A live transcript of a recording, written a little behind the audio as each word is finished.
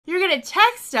gonna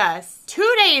text us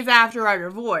 2 days after our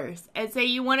divorce and say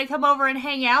you want to come over and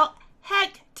hang out?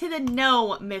 Heck to the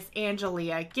no, Miss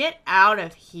Angelia. Get out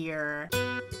of here.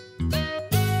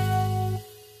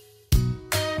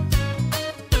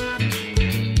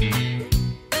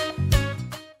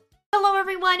 Hello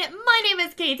everyone, my name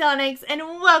is Kaytonix and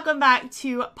welcome back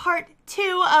to part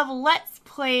 2 of Let's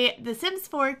Play The Sims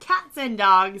 4 Cats and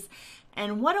Dogs.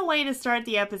 And what a way to start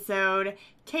the episode.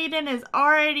 Kaiden is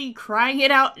already crying it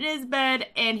out in his bed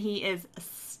and he is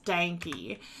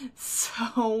stanky. So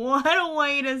what a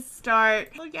way to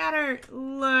start. Look at her.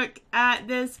 Look at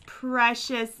this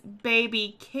precious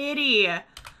baby kitty.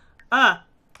 I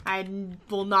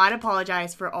will not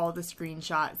apologize for all the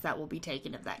screenshots that will be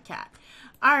taken of that cat.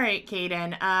 Alright,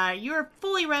 Kaiden, you are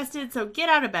fully rested, so get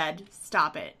out of bed.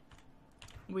 Stop it.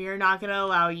 We are not going to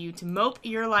allow you to mope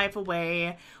your life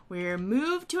away. We're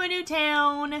moved to a new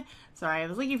town. Sorry, I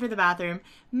was looking for the bathroom.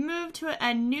 Moved to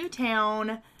a new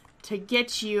town to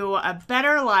get you a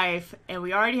better life. And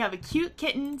we already have a cute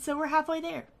kitten, so we're halfway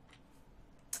there.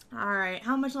 Alright,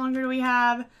 how much longer do we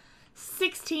have?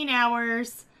 16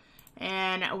 hours.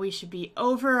 And we should be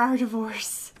over our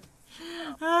divorce.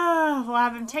 Oh, we'll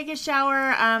have him take a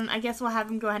shower. I guess we'll have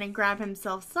him go ahead and grab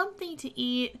himself something to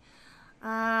eat.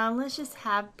 Let's just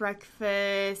have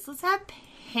breakfast. Let's have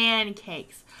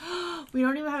pancakes. We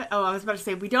don't even have, oh, I was about to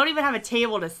say, we don't even have a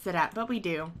table to sit at, but we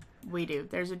do. We do.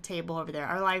 There's a table over there.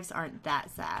 Our lives aren't that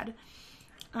sad.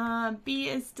 B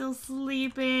is still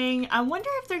sleeping. I wonder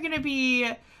if they're going to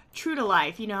be true to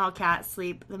life. You know how cats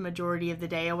sleep the majority of the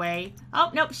day away.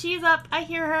 Oh, nope, she's up. I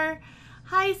hear her.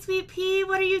 Hi, Sweet Pea.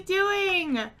 What are you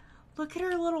doing? Look at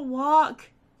her little walk.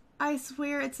 I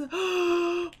swear it's a...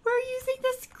 We're using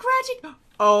the scratching...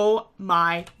 Oh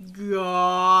my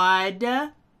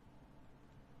god.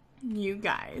 You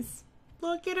guys.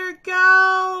 Look at her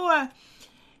go.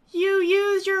 You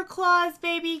used your claws,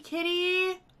 baby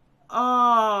kitty.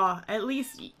 Oh, at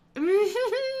least... Yeah,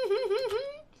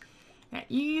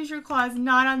 you use your claws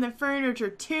not on the furniture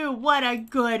too. What a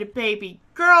good baby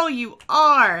girl you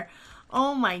are.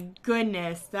 Oh my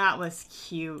goodness. That was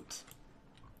cute.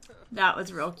 That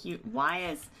was real cute.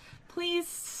 Please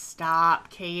stop,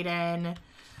 Kaiden.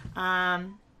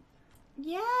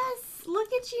 Yes,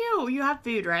 look at you. You have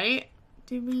food, right?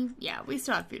 Did we? Yeah, we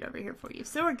still have food over here for you,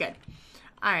 so we're good.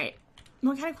 All right.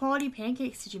 What kind of quality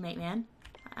pancakes did you make, man?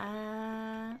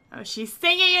 Oh, she's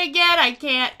singing again. I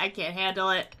can't handle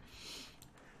it.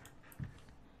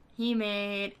 He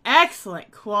made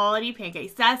excellent quality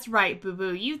pancakes. That's right,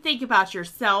 boo-boo. You think about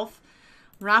yourself.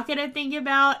 We're not going to think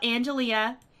about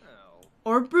Angelia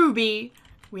or Booby.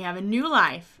 We have a new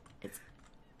life. It's...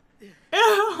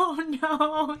 Oh,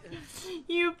 no.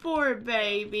 You poor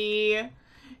baby.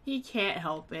 He can't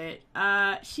help it.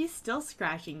 She's still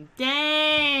scratching.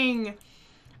 Dang.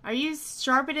 Are you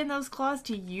sharpening those claws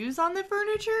to use on the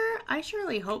furniture? I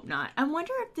surely hope not. I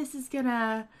wonder if this is going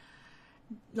to,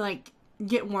 like,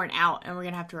 get worn out and we're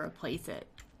going to have to replace it.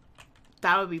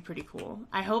 That would be pretty cool.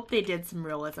 I hope they did some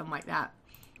realism like that.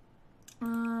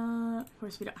 Of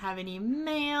course, we don't have any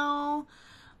mail.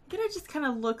 I'm going to just kind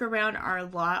of look around our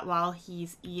lot while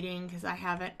he's eating because I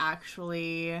haven't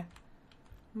actually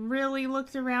really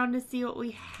looked around to see what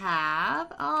we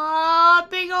have. Aw,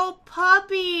 big old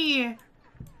puppy.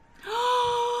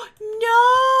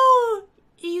 No!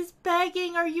 He's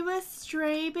begging. Are you a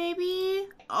stray, baby?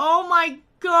 Oh my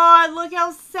god, look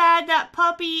how sad that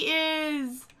puppy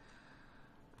is.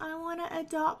 I want to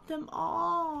adopt them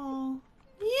all.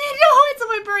 You know, it's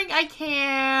whimpering. I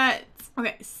can't.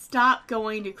 Okay, stop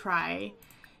going to cry.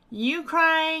 You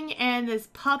crying and this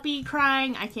puppy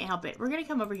crying. I can't help it. We're going to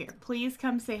come over here. Please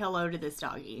come say hello to this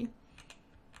doggy.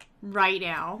 Right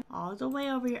now. All the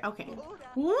way over here. Okay.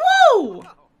 Woo!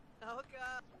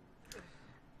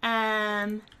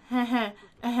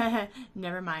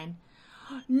 Never mind.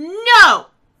 No!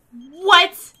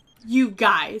 What? You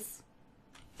guys.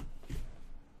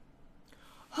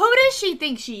 Who does she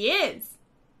think she is?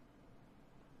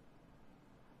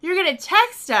 You're gonna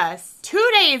text us 2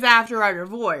 days after our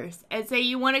divorce and say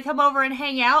you want to come over and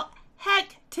hang out?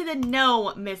 Heck to the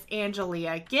no, Miss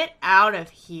Angelia. Get out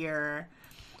of here.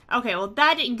 Okay, well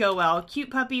that didn't go well. Cute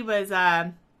puppy was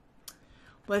not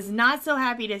so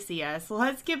happy to see us. So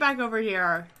let's get back over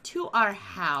here to our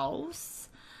house.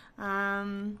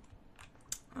 With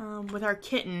our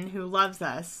kitten who loves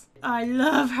us. I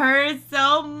love her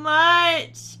so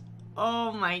much.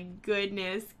 Oh my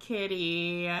goodness,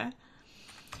 kitty.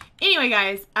 Anyway,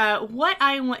 guys, what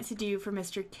I want to do for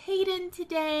Mr. Kaiden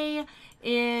today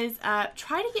is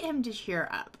try to get him to cheer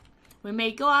up. We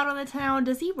may go out on the town.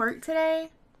 Does he work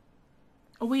today?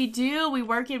 We do. We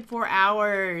work in 4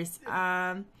 hours.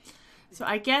 So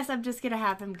I guess I'm just going to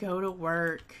have him go to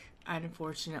work,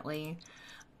 unfortunately.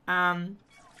 What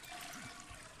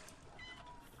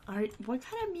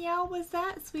kind of meow was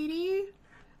that, sweetie?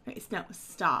 Wait, no,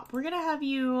 stop. We're going to have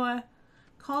you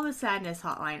call the sadness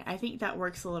hotline. I think that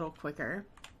works a little quicker.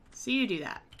 So you do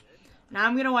that. Now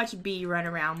I'm going to watch B run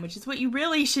around, which is what you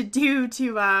really should do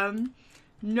to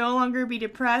no longer be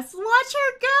depressed. Watch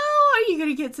her go! Are you going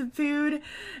to get some food?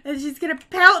 And she's going to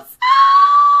pounce.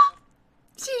 Ah!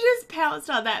 She just pounced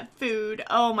on that food.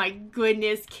 Oh my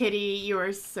goodness, kitty. You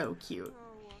are so cute.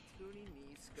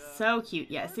 So cute.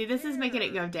 Yeah, see, this is making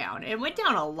it go down. It went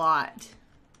down a lot.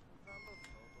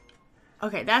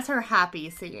 Okay, that's her happy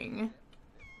singing.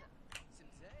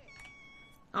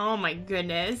 Oh my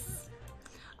goodness.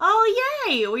 Oh,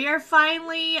 yay! We are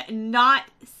finally not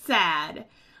sad.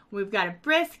 We've got a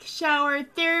brisk shower,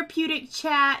 therapeutic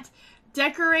chat,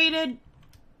 decorated...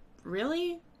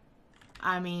 Really?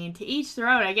 I mean, to each their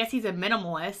own. I guess he's a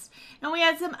minimalist. And we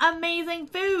had some amazing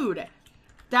food.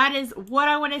 That is what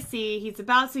I want to see. He's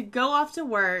about to go off to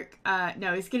work.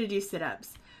 No, he's going to do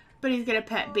sit-ups. But he's going to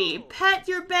pet B. Pet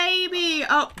your baby!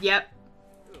 Oh, yep.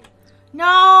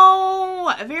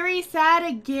 No! Very sad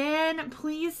again.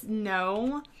 Please,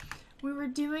 no. We were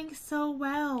doing so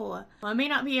well. I may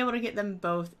not be able to get them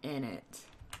both in it.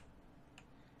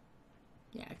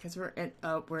 Yeah, because we're in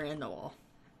the wall.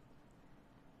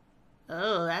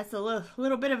 Oh, that's a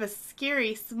little bit of a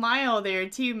scary smile there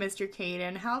too, Mr.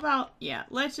 Kaiden. How about, yeah,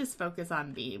 let's just focus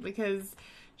on B because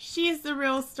she's the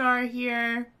real star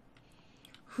here.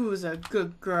 Who's a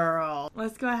good girl?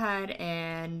 Let's go ahead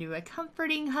and do a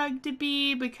comforting hug to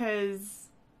B because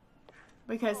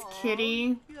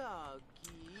kitty.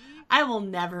 I will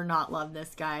never not love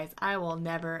this, guys. I will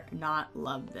never not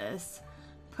love this.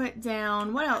 Put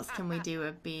down, what else can we do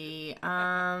with B?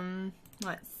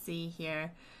 Let's see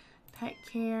here. Pet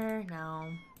care,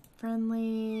 no.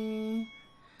 Friendly.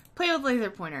 Play with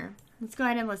laser pointer. Let's go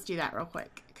ahead and let's do that real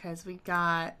quick. Because we've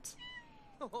got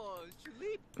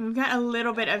a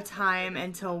little bit of time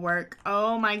until work.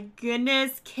 Oh my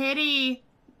goodness, kitty.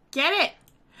 Get it.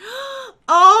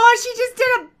 Oh, she just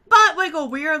did a butt wiggle.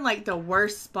 We're in like the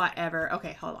worst spot ever.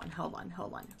 Okay, hold on.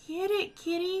 Get it,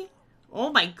 kitty.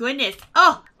 Oh my goodness.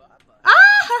 Oh. Ah!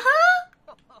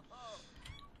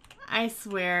 I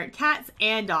swear, cats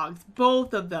and dogs,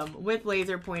 both of them with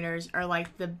laser pointers are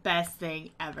like the best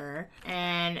thing ever.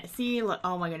 And see, look,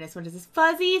 oh my goodness, what is this?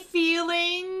 Fuzzy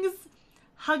feelings.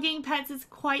 Hugging pets is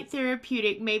quite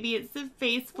therapeutic. Maybe it's the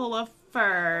face full of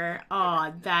fur.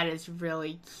 Oh, that is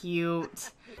really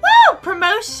cute. Woo!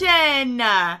 Promotion!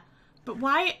 But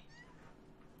why?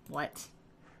 What?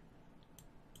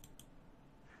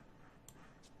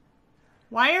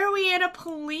 Why are we in a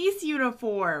police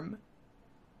uniform?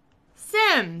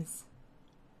 Sims.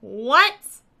 What?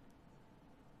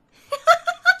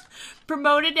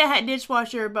 Promoted to head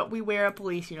dishwasher, but we wear a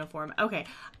police uniform. Okay,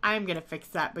 I'm gonna fix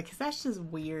that because that's just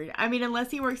weird. I mean,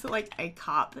 unless he works at like a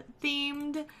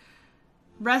cop-themed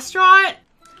restaurant.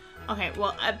 Okay,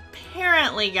 well,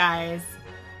 apparently, guys,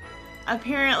 I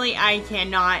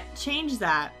cannot change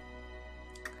that.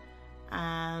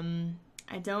 I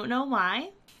don't know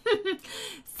why.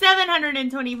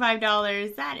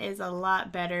 $725. That is a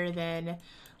lot better than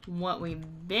what we've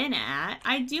been at.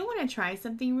 I do want to try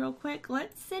something real quick.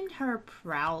 Let's send her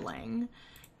prowling.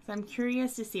 So I'm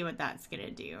curious to see what that's going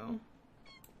to do.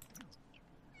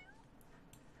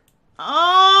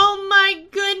 Oh my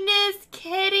goodness,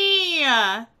 kitty!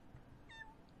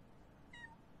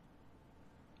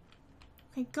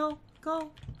 Okay, go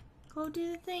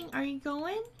do the thing. Are you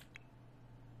going?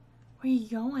 Where are you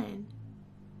going?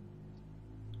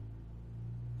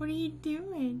 What are you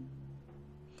doing?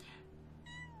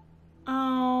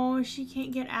 Oh, she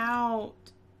can't get out.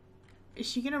 Is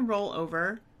she gonna roll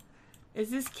over?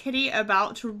 Is this kitty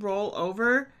about to roll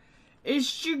over? Is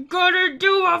she gonna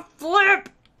do a flip?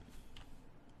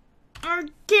 I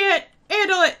can't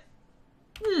handle it.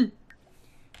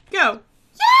 Go.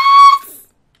 Yes!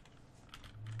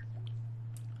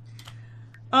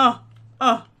 Oh,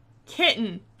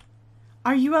 kitten.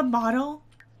 Are you a model?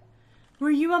 Were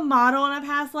you a model in a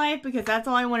past life? Because that's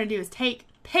all I want to do is take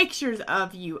pictures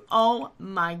of you. Oh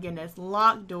my goodness.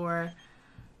 Locked door.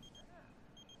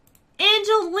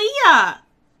 Angelia!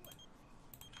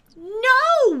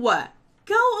 No!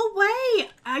 Go away!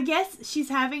 I guess she's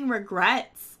having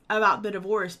regrets about the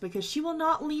divorce because she will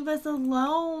not leave us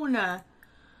alone.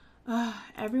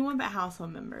 Everyone but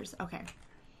household members. Okay.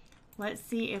 Let's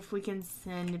see if we can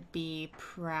send B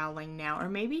prowling now. Or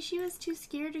maybe she was too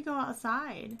scared to go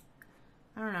outside.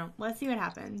 I don't know. Let's see what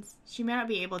happens. She may not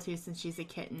be able to since she's a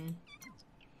kitten.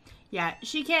 Yeah,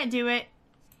 she can't do it.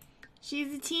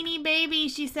 She's a teeny baby.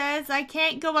 She says, I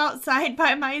can't go outside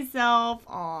by myself.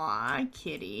 Aw,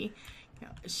 kitty.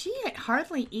 She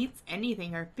hardly eats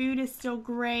anything. Her food is still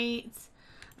great.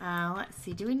 Let's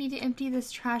see. Do we need to empty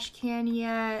this trash can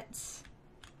yet?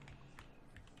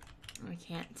 I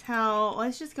can't tell.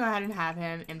 Let's just go ahead and have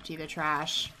him empty the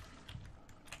trash.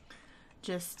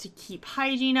 Just to keep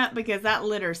hygiene up because that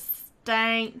litter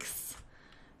stinks.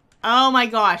 Oh my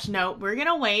gosh. No, we're going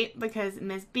to wait because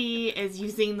Miss B is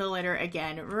using the litter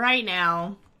again right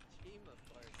now.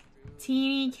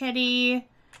 Teeny kitty.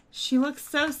 She looks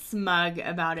so smug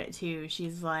about it too.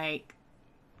 She's like,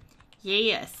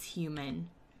 yes, human.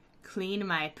 Clean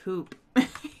my poop.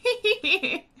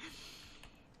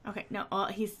 Okay, no,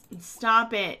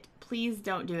 stop it. Please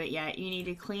don't do it yet. You need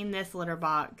to clean this litter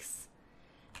box.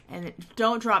 And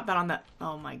don't drop that on the,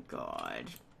 oh my god.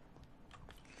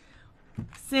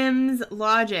 Sims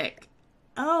logic.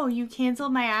 Oh, you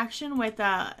canceled my action with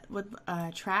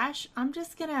trash? I'm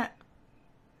just gonna,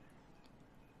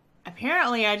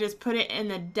 apparently I just put it in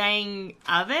the dang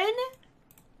oven?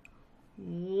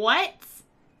 What?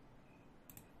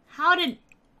 How did...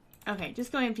 Okay,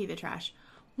 just go empty the trash.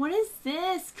 What is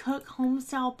this? Cook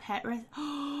homestyle pet recipe.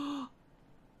 Oh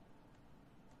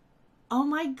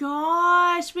my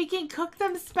gosh. We can cook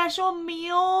them special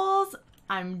meals.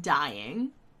 I'm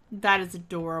dying. That is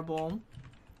adorable.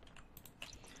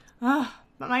 But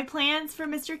my plans for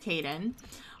Mr. Kaiden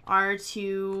are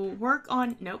to work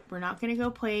on... Nope, we're not going to go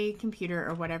play computer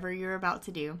or whatever you're about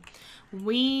to do.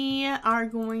 We are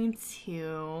going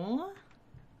to...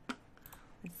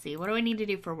 Let's see, what do we need to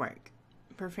do for work?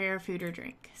 Prepare food or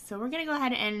drink. So we're going to go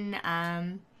ahead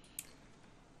and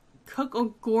cook a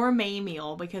gourmet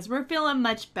meal because we're feeling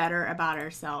much better about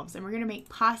ourselves. And we're going to make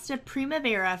pasta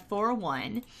primavera for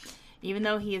one. Even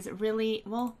though he is really,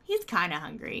 well, he's kind of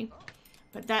hungry.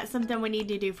 But that's something we need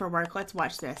to do for work. Let's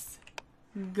watch this.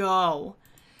 Go.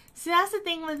 So that's the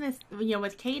thing with this,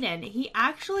 with Kaiden. He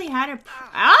actually had a,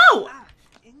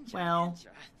 well,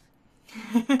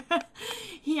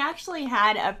 he actually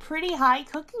had a pretty high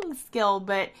cooking skill,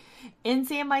 but in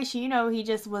San Myshuno, he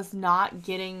just was not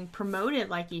getting promoted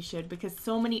like he should because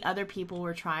so many other people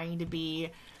were trying to do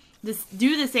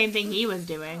the same thing he was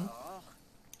doing.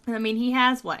 I mean, he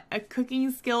has, what, a cooking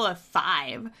skill of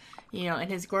 5, in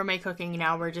his gourmet cooking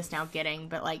now we're just now getting,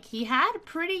 but, like, he had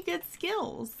pretty good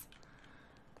skills.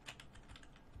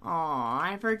 Aw,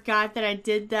 I forgot that I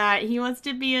did that. He wants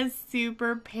to be a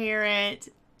super parent.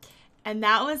 And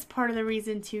that was part of the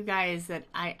reason, too, guys, that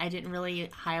I didn't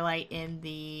really highlight in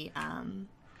the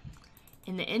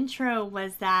intro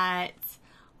was that,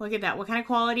 look at that. What kind of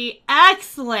quality?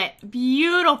 Excellent.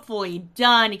 Beautifully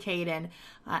done, Kaiden.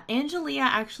 Angelia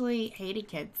actually hated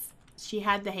kids. She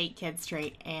had the hate kids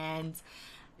trait, and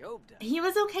he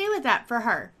was okay with that for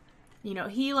her.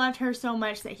 He loved her so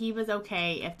much that he was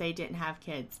okay if they didn't have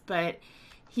kids, but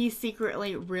he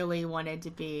secretly really wanted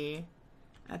to be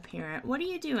a parent. What are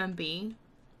you doing, B?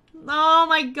 Oh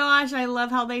my gosh, I love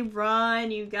how they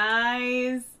run, you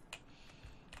guys.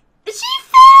 She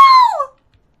fell!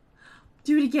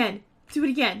 Do it again. Do it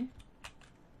again.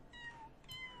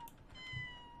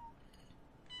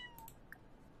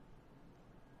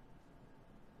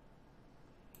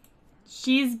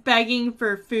 She's begging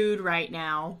for food right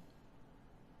now.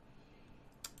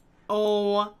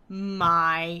 Oh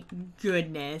my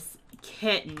goodness.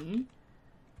 Kitten.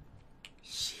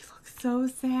 She looks so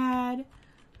sad.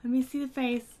 Let me see the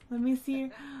face. Let me see her.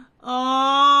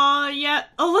 Oh, yeah.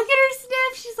 Oh, look at her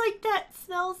sniff. She's like, that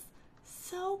smells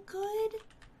so good.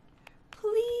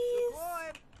 Please.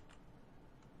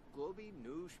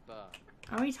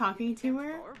 Are we talking to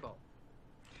her?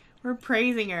 We're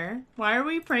praising her. Why are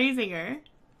we praising her?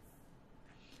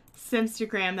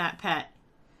 Simstagram that pet.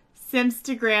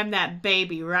 Simstagram that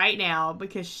baby right now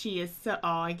because she is so...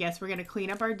 Oh, I guess we're going to clean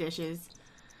up our dishes.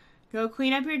 Go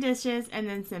clean up your dishes and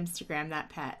then Simstagram that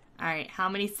pet. Alright, how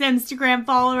many Simstagram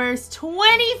followers?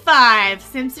 25!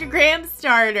 Simstagram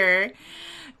starter.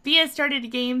 Bia started to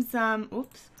gain some...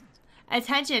 Oops.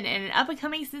 Attention and an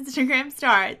up-and-coming Instagram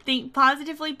star. Think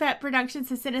Positively Pet Productions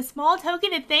has sent a small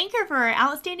token to thank her for her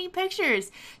outstanding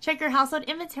pictures. Check her household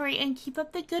inventory and keep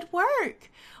up the good work.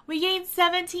 We gained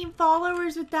 17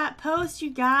 followers with that post, you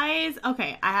guys.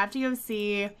 Okay, I have to go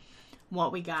see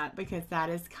what we got because that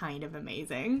is kind of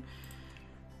amazing.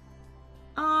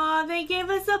 Aw, they gave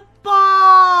us a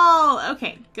ball.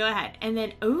 Okay, go ahead. And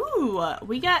then, ooh,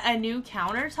 we got a new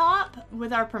countertop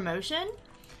with our promotion.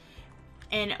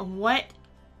 And what?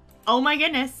 Oh my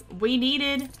goodness, we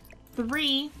needed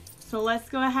 3. So let's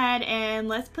go ahead and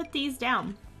let's put these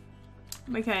down.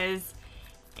 Because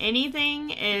anything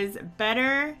is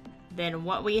better than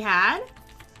what we had.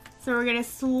 So we're gonna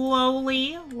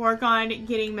slowly work on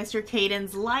getting Mr.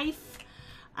 Kaiden's life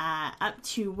up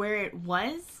to where it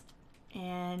was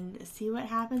and see what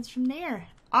happens from there.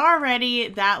 Already,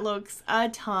 that looks a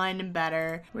ton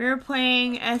better. We're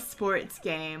playing a sports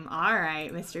game.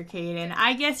 Alright, Mr. Kaiden.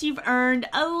 I guess you've earned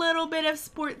a little bit of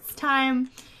sports time.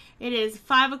 It is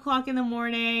 5 o'clock in the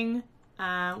morning.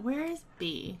 Where is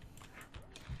B?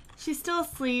 She's still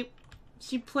asleep.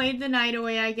 She played the night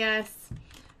away, I guess.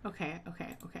 Okay.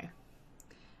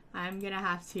 I'm gonna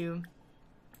have to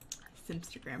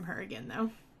Simstagram her again,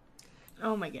 though.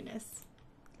 Oh my goodness.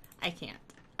 I can't.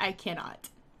 I cannot.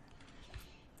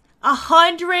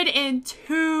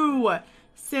 102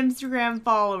 Simstagram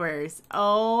followers.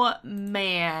 Oh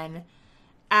man.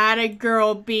 Atta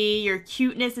girl B. Your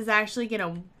cuteness is actually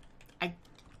gonna...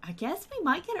 I guess we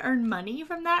might get earn money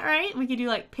from that, right? We could do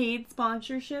like paid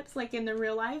sponsorships like in the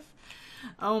real life.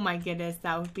 Oh my goodness,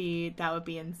 that would be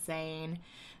insane.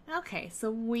 Okay, so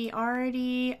we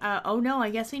already oh no, I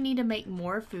guess we need to make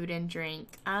more food and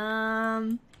drink.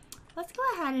 Let's go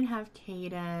ahead and have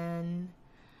Kaiden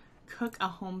cook a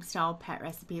homestyle pet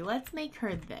recipe. Let's make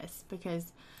her this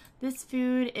because this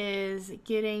food is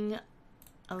getting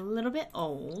a little bit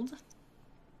old.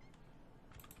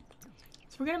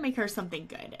 So we're going to make her something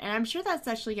good. And I'm sure that's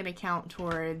actually going to count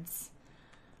towards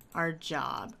our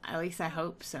job. At least I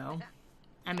hope so.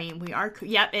 I mean, we are...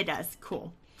 Yep, it does.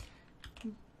 Cool.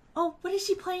 Oh, what is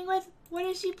she playing with? What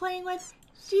is she playing with?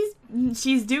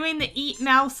 She's doing the eat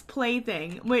mouse play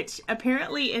thing, which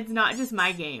apparently it's not just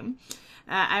my game.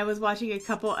 I was watching a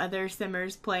couple other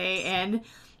simmers play, and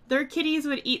their kitties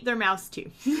would eat their mouse too.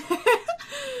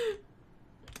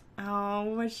 Oh,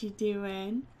 what's she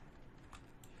doing?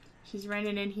 She's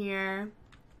running in here.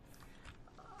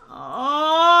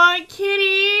 Oh,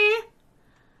 kitty!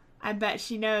 I bet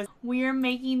she knows. We're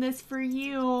making this for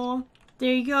you.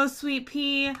 There you go, sweet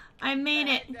pea. I made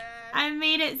it. I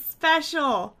made it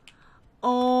special.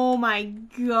 Oh my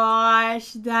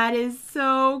gosh, that is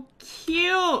so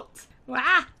cute.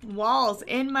 Ah, walls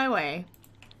in my way.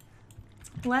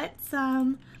 Let's,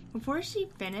 before she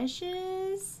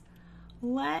finishes,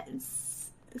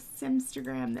 let's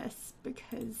Simstagram this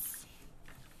because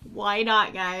why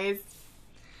not, guys?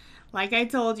 Like I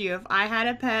told you, if I had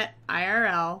a pet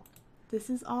IRL, this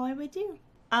is all I would do.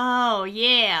 Oh,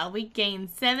 yeah, we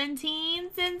gained 17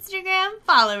 Instagram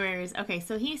followers. Okay,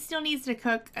 so he still needs to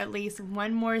cook at least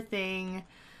one more thing.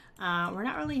 We're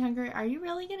not really hungry. Are you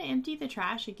really going to empty the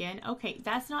trash again? Okay,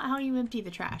 that's not how you empty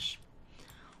the trash.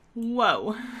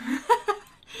 Whoa.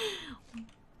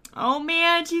 Oh,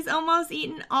 man, she's almost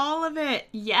eaten all of it.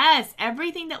 Yes,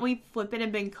 everything that we've flipped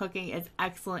and been cooking is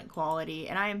excellent quality,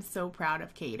 and I am so proud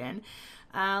of Kaiden.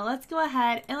 Let's go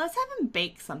ahead and let's have him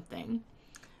bake something.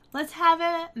 Let's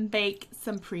have him bake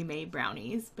some pre-made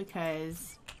brownies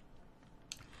because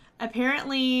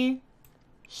apparently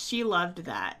she loved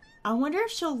that. I wonder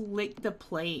if she'll lick the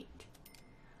plate.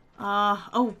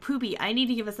 Oh, Poopy, I need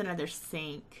to give us another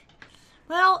sink.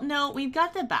 Well, no, we've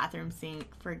got the bathroom sink.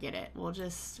 Forget it. We'll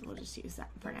just use that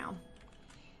for now.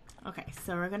 Okay,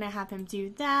 so we're gonna have him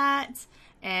do that,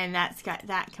 and that's got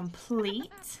that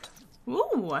complete.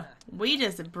 Ooh, we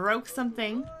just broke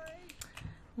something.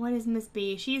 What is Miss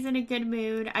B? She's in a good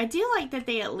mood. I do like that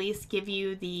they at least give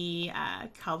you the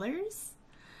colors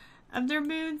of their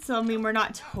mood. So, I mean, we're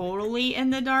not totally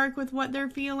in the dark with what they're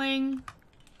feeling.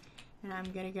 And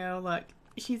I'm going to go, look,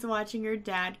 she's watching her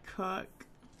dad cook.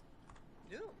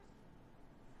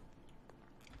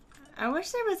 I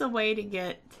wish there was a way to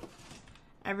get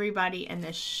everybody in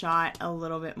this shot a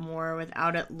little bit more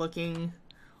without it looking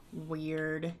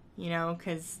weird, you know,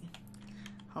 because...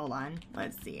 Hold on.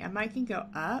 Let's see. I can go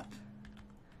up.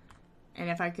 And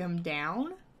if I come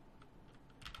down,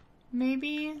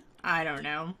 maybe? I don't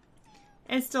know.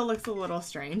 It still looks a little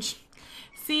strange.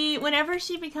 See, whenever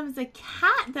she becomes a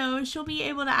cat, though, she'll be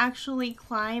able to actually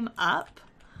climb up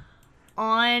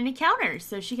on counters.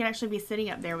 So she can actually be sitting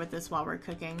up there with us while we're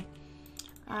cooking.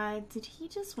 Did he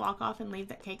just walk off and leave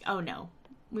that cake? Oh, no.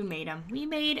 We made them. We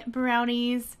made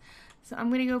brownies. So I'm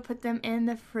going to go put them in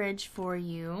the fridge for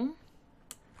you.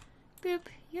 Boop,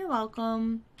 you're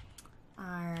welcome.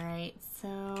 Alright,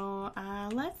 so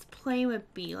let's play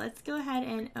with B. Let's go ahead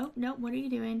and... Oh, no, what are you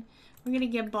doing? We're going to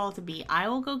give ball to B. I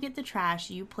will go get the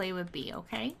trash. You play with B,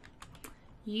 okay?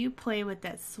 You play with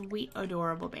that sweet,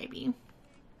 adorable baby.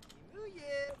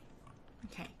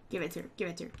 Okay, give it to her. Give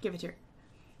it to her. Give it to her.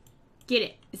 Get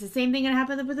it. It's the same thing that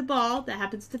happens with the ball that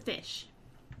happens to fish.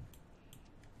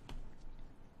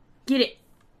 Get it.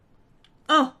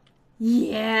 Oh.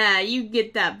 Yeah, you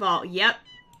get that ball. Yep.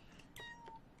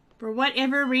 For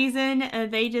whatever reason,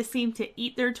 they just seem to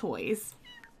eat their toys.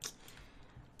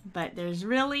 But there's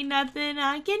really nothing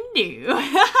I can do.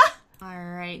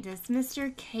 Alright, does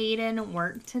Mr. Kaiden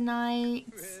work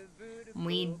tonight?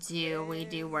 We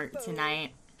do work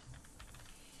tonight.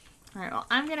 Alright, well,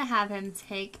 I'm gonna have him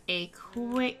take a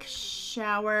quick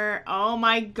shower. Oh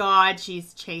my god,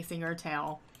 she's chasing her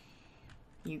tail.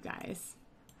 You guys.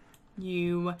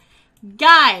 You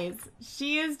guys!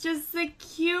 She is just the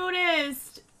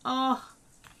cutest! Oh.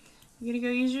 You gonna go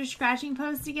use your scratching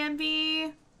post again,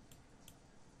 Bee?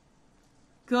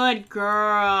 Good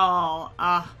girl.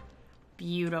 Ah.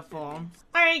 Beautiful.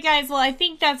 Alright guys, well I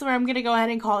think that's where I'm going to go ahead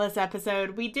and call this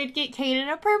episode. We did get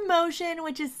Kaiden a promotion,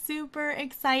 which is super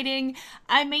exciting.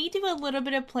 I may do a little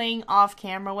bit of playing off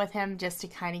camera with him just to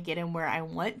kind of get him where I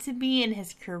want to be in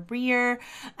his career.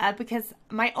 Because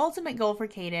my ultimate goal for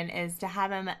Kaiden is to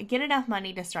have him get enough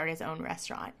money to start his own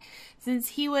restaurant. Since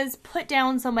he was put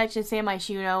down so much in San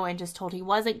Myshuno and just told he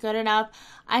wasn't good enough,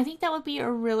 I think that would be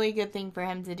a really good thing for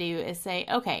him to do is say,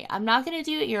 okay, I'm not going to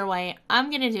do it your way. I'm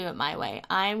going to do it my way.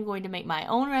 I'm going to make my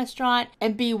own restaurant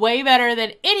and be way better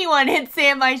than anyone in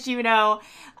San Myshuno.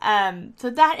 So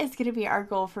that is going to be our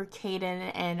goal for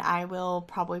Kaiden, and I will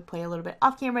probably play a little bit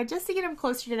off camera just to get him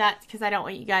closer to that because I don't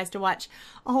want you guys to watch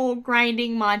a whole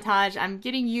grinding montage. I'm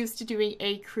getting used to doing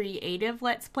a creative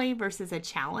Let's Play versus a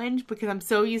challenge because I'm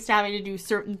so used to having to do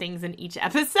certain things in each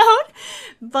episode.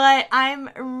 But I'm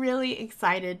really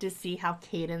excited to see how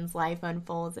Kaiden's life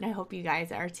unfolds, and I hope you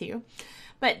guys are too.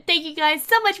 But thank you guys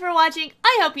so much for watching.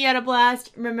 I hope you had a blast.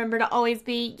 Remember to always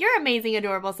be your amazing,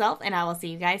 adorable self, and I will see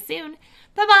you guys soon.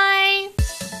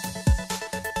 Bye-bye!